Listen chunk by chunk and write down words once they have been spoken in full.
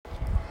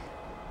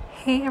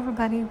Hey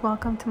everybody,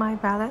 welcome to my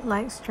Violet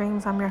Light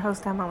Streams. I'm your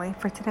host Emily.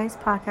 For today's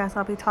podcast,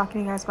 I'll be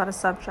talking to you guys about a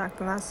subject,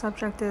 and that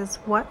subject is,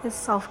 what is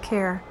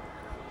self-care?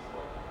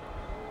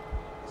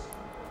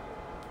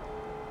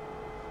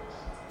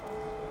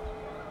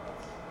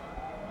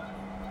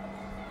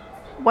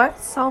 What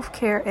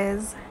self-care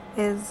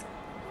is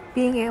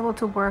being able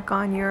to work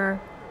on your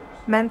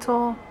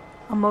mental,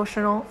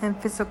 emotional, and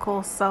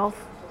physical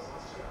self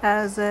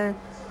as an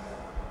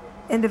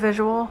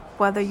individual,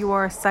 whether you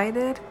are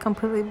sighted,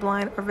 completely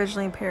blind, or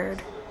visually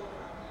impaired.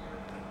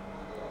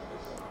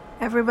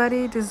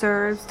 Everybody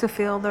deserves to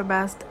feel their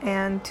best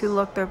and to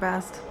look their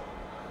best,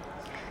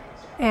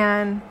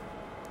 and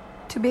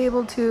to be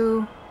able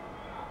to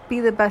be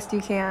the best you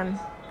can,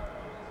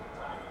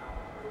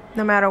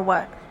 no matter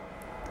what.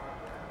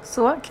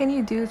 So what can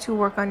you do to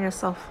work on your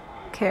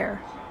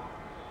self-care?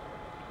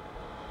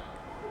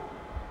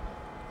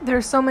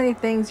 There's so many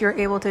things you're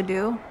able to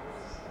do,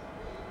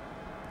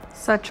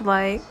 such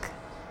like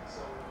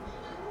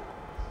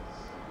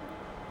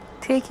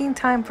taking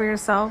time for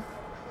yourself,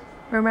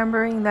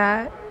 remembering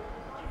that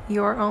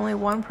you're only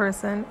one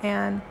person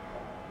and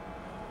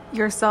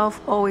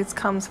yourself always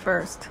comes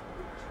first.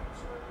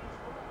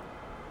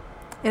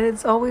 It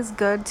is always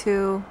good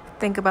to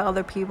think about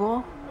other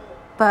people,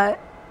 but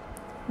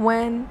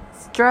when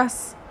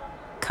stress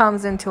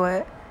comes into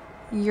it,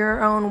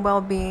 your own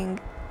well-being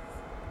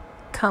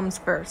comes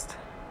first,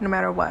 no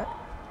matter what.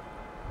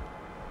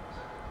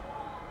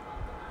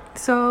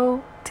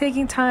 So,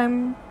 taking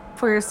time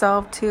for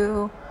yourself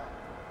to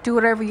do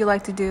whatever you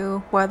like to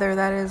do, whether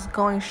that is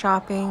going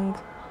shopping,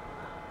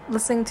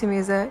 listening to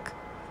music,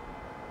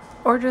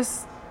 or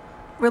just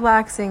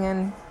relaxing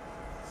and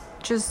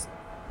just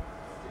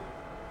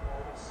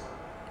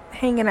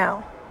hanging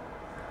out.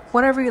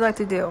 Whatever you like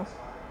to do.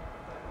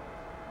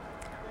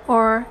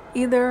 Or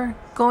either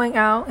going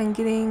out and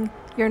getting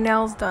your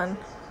nails done,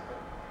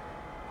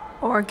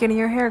 or getting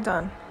your hair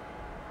done,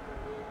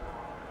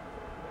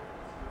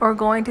 or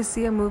going to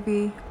see a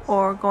movie,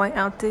 or going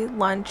out to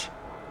lunch,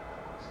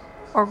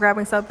 or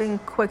grabbing something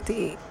quick to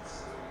eat.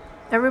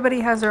 Everybody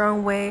has their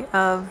own way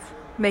of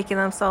making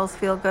themselves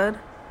feel good.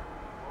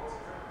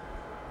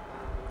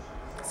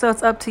 So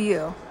it's up to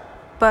you.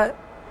 But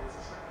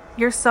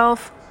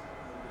yourself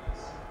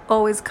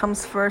always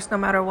comes first, no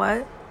matter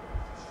what.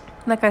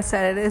 Like I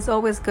said, it is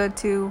always good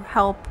to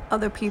help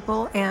other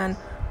people and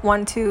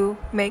want to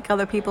make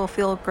other people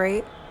feel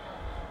great.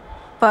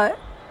 But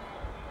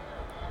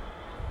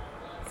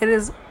it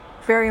is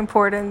very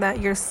important that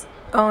your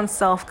own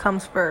self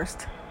comes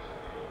first.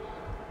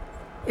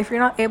 If you're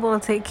not able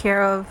to take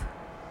care of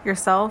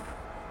yourself,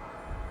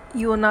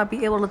 you will not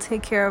be able to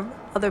take care of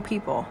other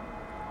people.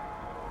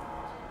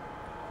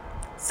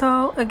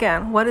 So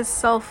again, what is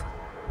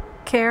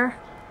self-care?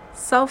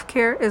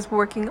 Self-care is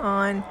working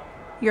on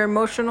your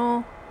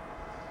emotional,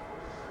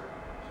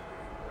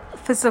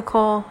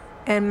 physical,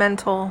 and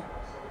mental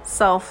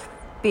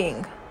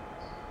self-being.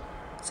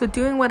 So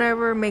doing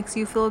whatever makes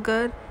you feel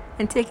good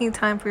and taking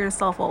time for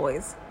yourself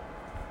always.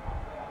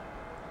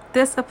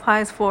 This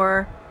applies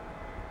for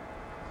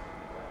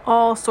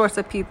all sorts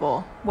of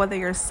people, whether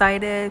you're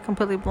sighted,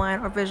 completely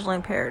blind, or visually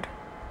impaired.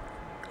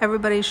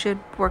 Everybody should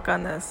work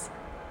on this.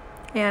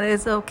 And it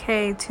is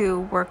okay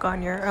to work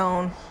on your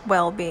own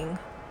well-being.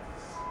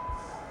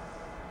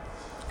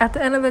 At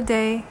the end of the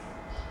day,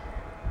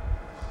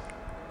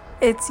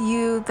 it's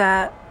you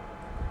that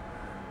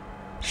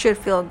should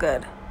feel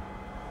good.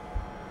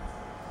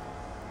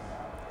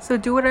 So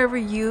do whatever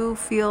you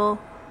feel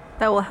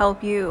that will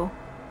help you.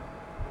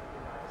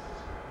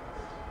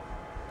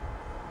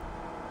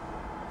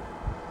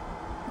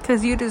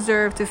 Because you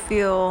deserve to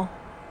feel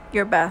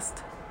your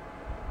best.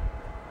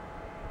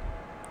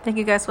 Thank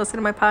you guys for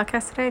listening to my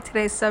podcast today.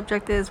 Today's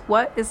subject is,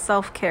 what is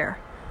self-care?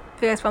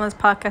 If you guys found this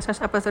podcast or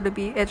this episode to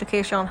be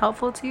educational and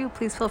helpful to you,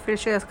 please feel free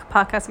to share this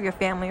podcast with your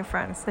family and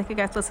friends. Thank you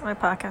guys for listening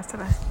to my podcast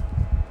today.